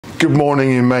Good morning,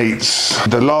 you mates.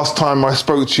 The last time I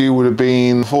spoke to you would have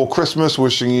been before Christmas,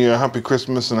 wishing you a happy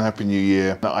Christmas and a happy new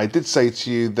year. Now, I did say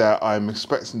to you that I'm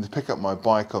expecting to pick up my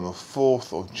bike on the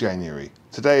 4th of January.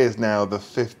 Today is now the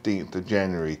 15th of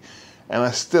January, and I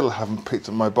still haven't picked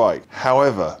up my bike.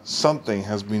 However, something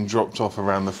has been dropped off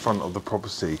around the front of the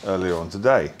property earlier on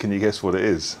today. Can you guess what it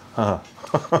is?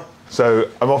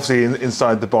 So I'm obviously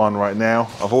inside the barn right now.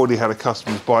 I've already had a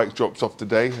customer's bike dropped off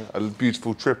today, a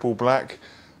beautiful triple black.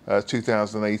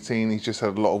 2018, he's just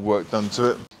had a lot of work done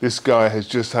to it. This guy has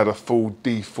just had a full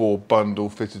D4 bundle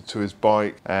fitted to his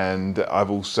bike, and I've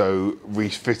also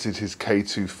refitted his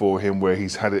K2 for him where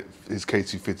he's had his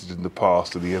K2 fitted in the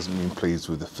past and he hasn't been pleased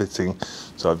with the fitting.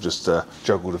 So I've just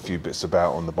juggled a few bits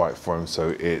about on the bike for him, so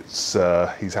it's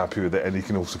he's happy with it, and he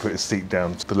can also put his seat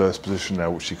down to the lowest position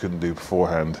now, which he couldn't do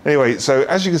beforehand. Anyway, so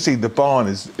as you can see, the barn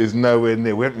is nowhere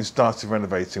near. We haven't even started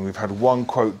renovating. We've had one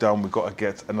quote done. We've got to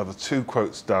get another 2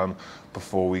 quotes done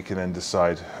before we can then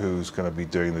decide who's going to be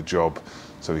doing the job,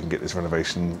 so we can get this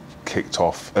renovation kicked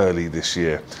off early this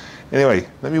year. Anyway,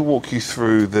 let me walk you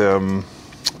through the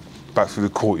back through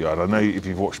the courtyard. I know if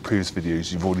you've watched previous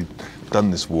videos, you've already done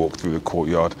this walk through the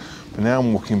courtyard, but now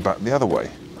I'm walking back the other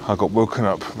way. I got woken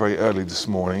up very early this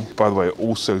morning. By the way,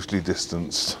 all socially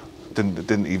distanced.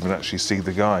 Didn't even actually see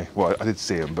the guy. Well, I did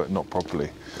see him, but not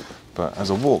properly. But as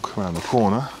I walk around the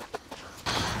corner,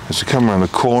 as you come around the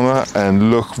corner, and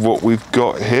look what we've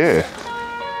got here.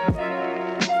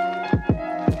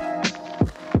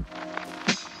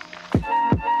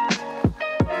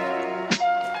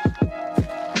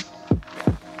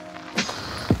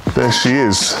 There she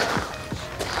is.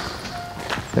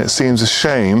 It seems a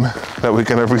shame that we're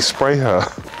going to respray her.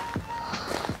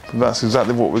 But that's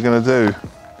exactly what we're going to do.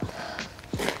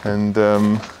 And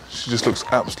she just looks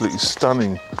absolutely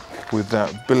stunning with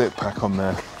that billet pack on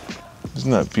there.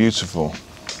 Isn't that beautiful?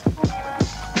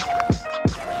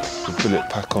 The billet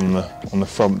pack on the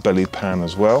front belly pan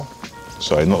as well.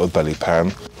 Sorry, not the belly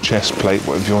pan, chest plate,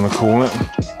 whatever you want to call it.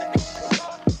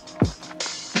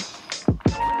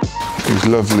 These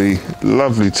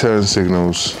lovely turn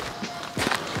signals.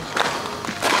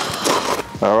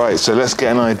 All right, so let's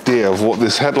get an idea of what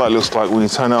this headlight looks like when you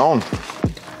turn it on.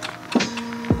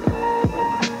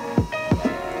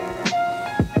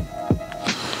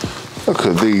 Look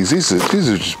at these are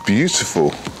just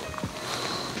beautiful.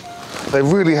 They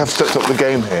really have stepped up the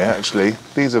game here, actually.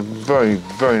 These are very,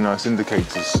 very nice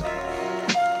indicators.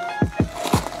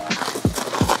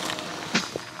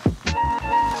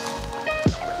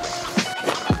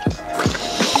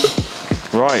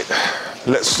 Right,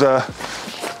 let's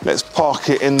park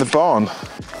it in the barn.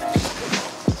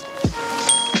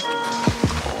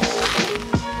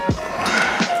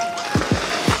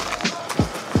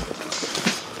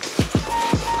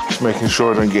 Making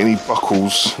sure I don't get any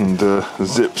buckles and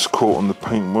zips caught on the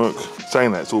paintwork.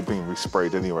 Saying that, it's all being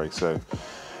resprayed anyway, so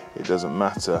it doesn't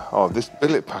matter. Oh, this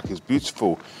billet pack is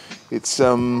beautiful. It's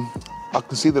I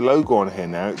can see the logo on here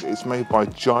now. It's made by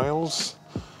Giles.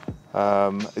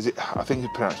 Is it? I think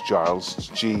it's pronounced Giles. It's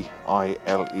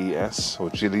G-I-L-E-S,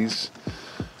 or Gillies.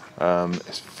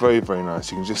 It's very, very nice.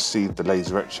 You can just see the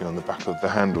laser etching on the back of the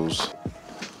handles.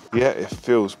 Yeah, it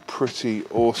feels pretty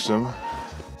awesome.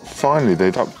 Finally,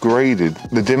 they've upgraded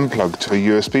the DIMM plug to a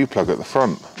USB plug at the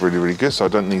front. Really, really good, so I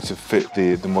don't need to fit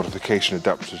the modification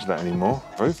adapter to that anymore.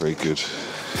 Very, very good.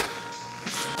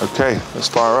 Okay, let's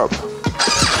fire up.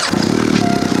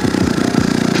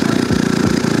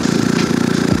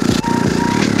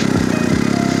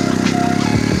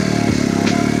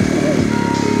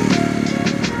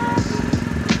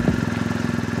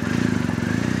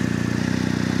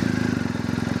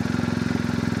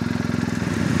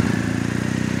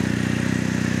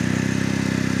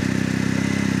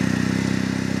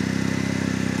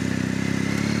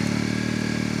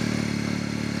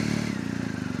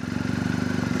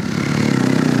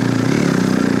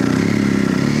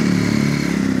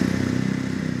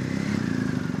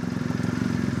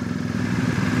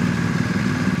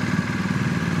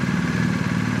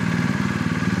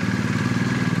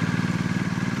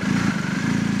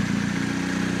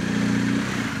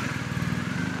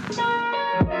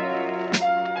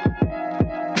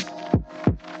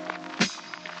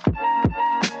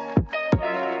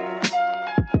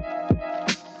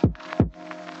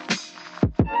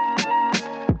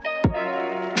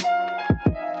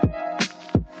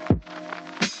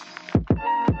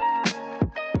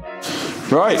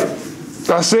 Right,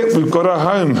 that's it, we've got her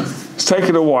home. It's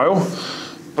taken a while,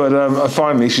 but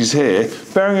finally she's here.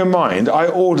 Bearing in mind, I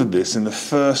ordered this in the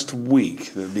first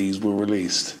week that these were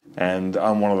released, and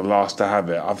I'm one of the last to have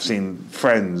it. I've seen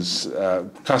friends,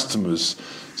 customers,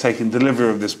 taking delivery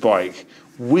of this bike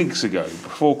weeks ago,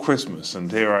 before Christmas,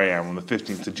 and here I am on the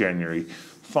 15th of January,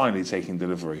 finally taking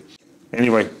delivery.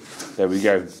 Anyway, there we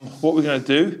go. What we're going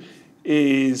to do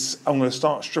is I'm going to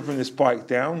start stripping this bike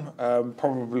down,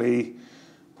 probably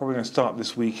going to start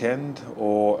this weekend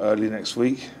or early next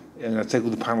week. I'm going to take all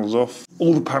the panels off.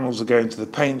 All the panels are going to the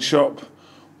paint shop.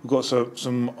 We've got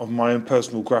some of my own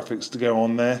personal graphics to go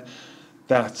on there.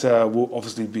 That will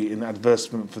obviously be an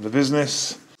advertisement for the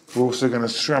business. We're also going to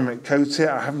ceramic coat it.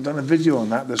 I haven't done a video on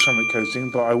that, the ceramic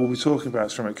coating, but I will be talking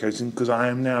about ceramic coating because I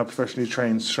am now professionally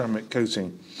trained ceramic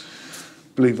coating.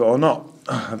 Believe it or not,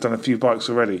 I've done a few bikes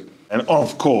already. And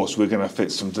of course, we're going to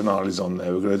fit some Denali's on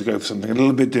there. We're going to go for something a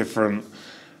little bit different.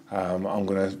 I'm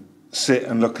going to sit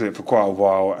and look at it for quite a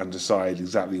while and decide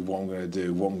exactly what I'm going to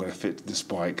do, what I'm going to fit to this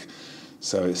bike,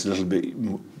 so it's a little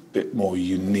bit more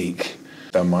unique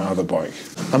than my other bike.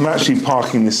 I'm actually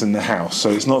parking this in the house, so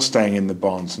it's not staying in the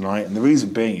barn tonight, and the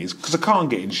reason being is because I can't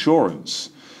get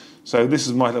insurance. So this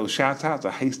is my little shout out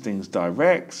to Hastings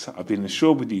Direct. I've been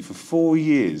insured with you for 4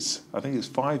 years. I think it's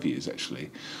 5 years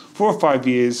actually. 4 or 5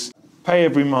 years, pay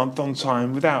every month on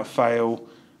time without fail.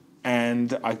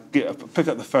 And I pick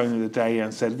up the phone of the day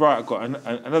and said, right, I've got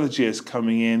another GS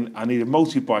coming in. I need a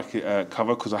multi-bike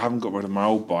cover because I haven't got rid of my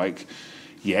old bike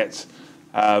yet.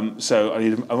 So I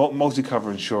need a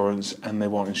multi-cover insurance and they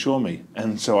won't insure me.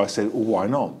 And so I said, well, why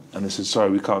not? And they said,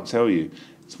 sorry, we can't tell you.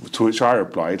 To which I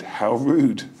replied, how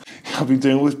rude. I've been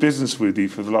doing all this business with you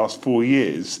for the last 4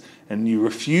 years and you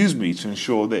refuse me to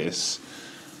insure this.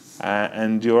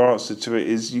 And your answer to it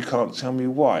is you can't tell me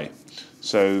why.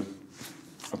 So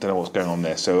I don't know what's going on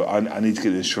there, so I need to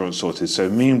get the insurance sorted. So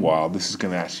meanwhile, this is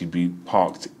going to actually be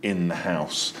parked in the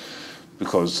house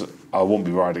because I won't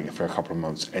be riding it for a couple of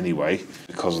months anyway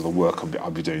because of the work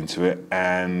I'll be doing to it.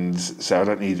 And so I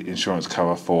don't need insurance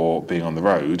cover for being on the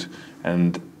road.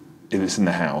 And if it's in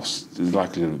the house, the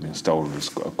likelihood of being stolen is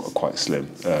quite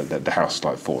slim. The house is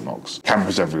like Fort Knox.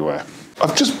 Cameras everywhere.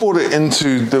 I've just brought it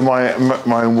into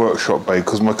my own workshop bay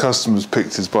because my customer's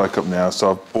picked his bike up now,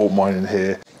 so I've brought mine in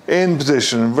here. In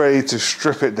position and ready to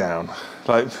strip it down.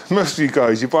 Like most of you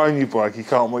guys, you buy a new bike, you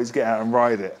can't wait to get out and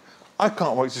ride it. I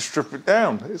can't wait to strip it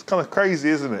down. It's kind of crazy,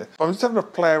 isn't it? I'm just having to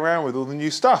play around with all the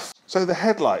new stuff. So the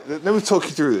headlight, let me talk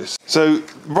you through this. So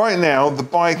right now, the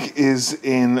bike is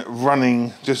in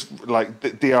running, just like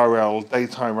DRL,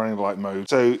 daytime running light mode.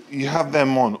 So you have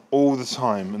them on all the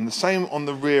time, and the same on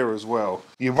the rear as well.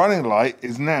 Your running light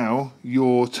is now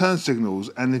your turn signals,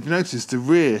 and if you notice, the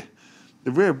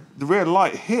rear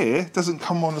light here doesn't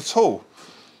come on at all.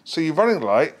 So your running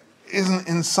light isn't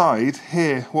inside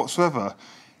here whatsoever.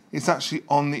 It's actually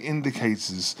on the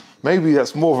indicators. Maybe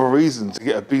that's more of a reason to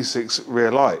get a B6 rear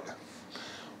light.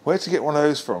 Where to get one of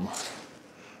those from?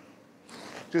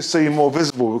 Just so you're more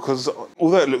visible, because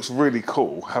although it looks really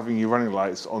cool having your running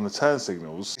lights on the turn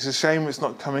signals, it's a shame it's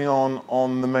not coming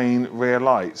on the main rear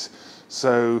lights.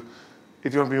 So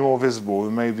if you want to be more visible,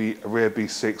 then maybe a rear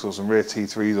B6 or some rear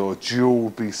T3s or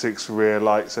dual B6 rear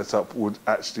light setup would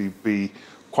actually be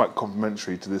quite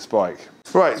complementary to this bike.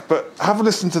 Right, but have a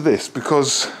listen to this,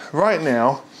 because right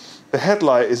now the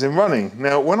headlight is in running.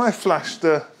 Now, when I flash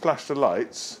the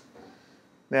lights,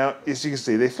 now as you can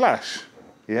see, they flash,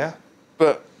 yeah?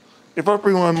 But if I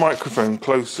bring my microphone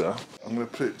closer, I'm going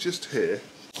to put it just here.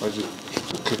 I just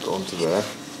click it onto there.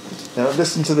 Now,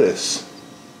 listen to this.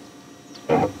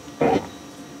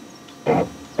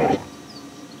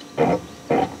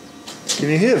 Can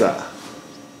you hear that?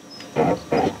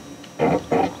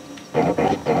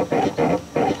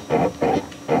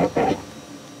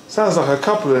 Sounds like a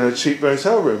couple in a cheap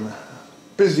motel room.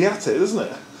 Busy at it, doesn't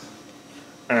it?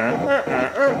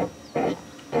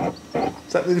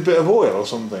 Does that need a bit of oil or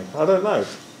something? I don't know.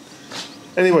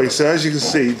 Anyway, so as you can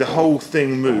see, the whole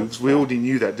thing moves. We already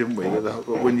knew that, didn't we? That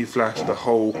when you flash, the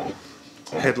whole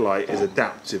headlight is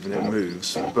adaptive and it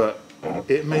moves, but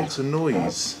it makes a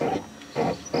noise,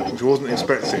 which I wasn't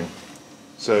expecting.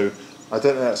 So I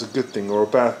don't know if that's a good thing or a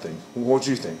bad thing. What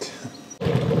do you think?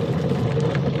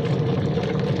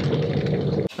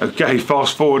 Okay,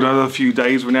 fast forward another few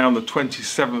days. We're now on the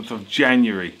 27th of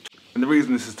January. And the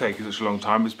reason this has taken such a long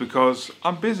time is because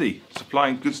I'm busy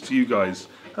supplying goods to you guys.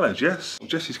 Hello, Jess.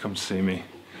 Jessie's come to see me.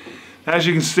 As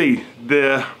you can see,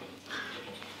 the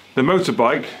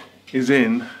motorbike is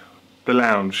in the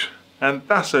lounge, and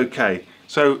that's okay.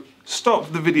 So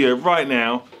stop the video right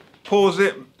now, pause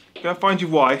it, go find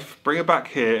your wife, bring her back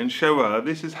here and show her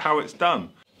this is how it's done.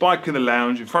 Bike in the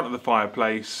lounge, in front of the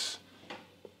fireplace,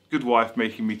 good wife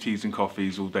making me teas and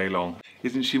coffees all day long.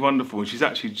 Isn't she wonderful? And she's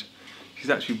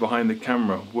actually behind the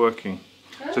camera working.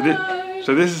 So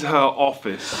this is her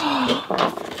office.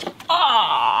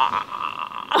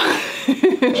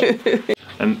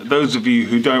 those of you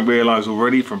who don't realise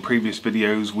already from previous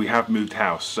videos, we have moved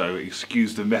house, so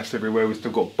excuse the mess everywhere. We've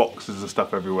still got boxes and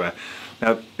stuff everywhere.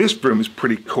 Now, this room is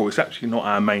pretty cool. It's actually not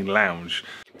our main lounge.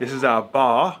 This is our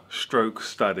bar stroke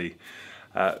study.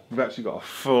 We've actually got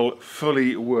a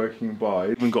fully working bar.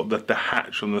 We've even got the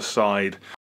hatch on the side.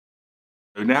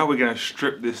 So now we're going to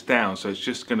strip this down, so it's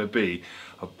just going to be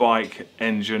a bike,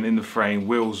 engine in the frame,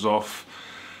 wheels off.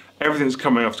 Everything's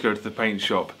coming off to go to the paint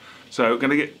shop. So we're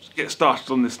going to get started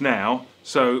on this now.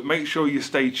 So make sure you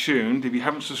stay tuned. If you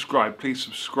haven't subscribed, please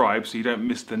subscribe so you don't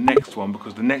miss the next one,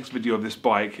 because the next video of this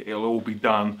bike, it'll all be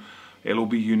done. It'll all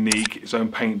be unique, its own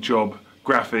paint job,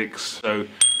 graphics. So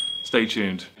stay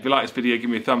tuned. If you like this video, give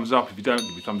me a thumbs up. If you don't, give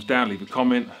me a thumbs down, leave a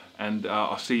comment, and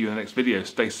I'll see you in the next video.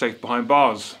 Stay safe behind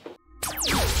bars.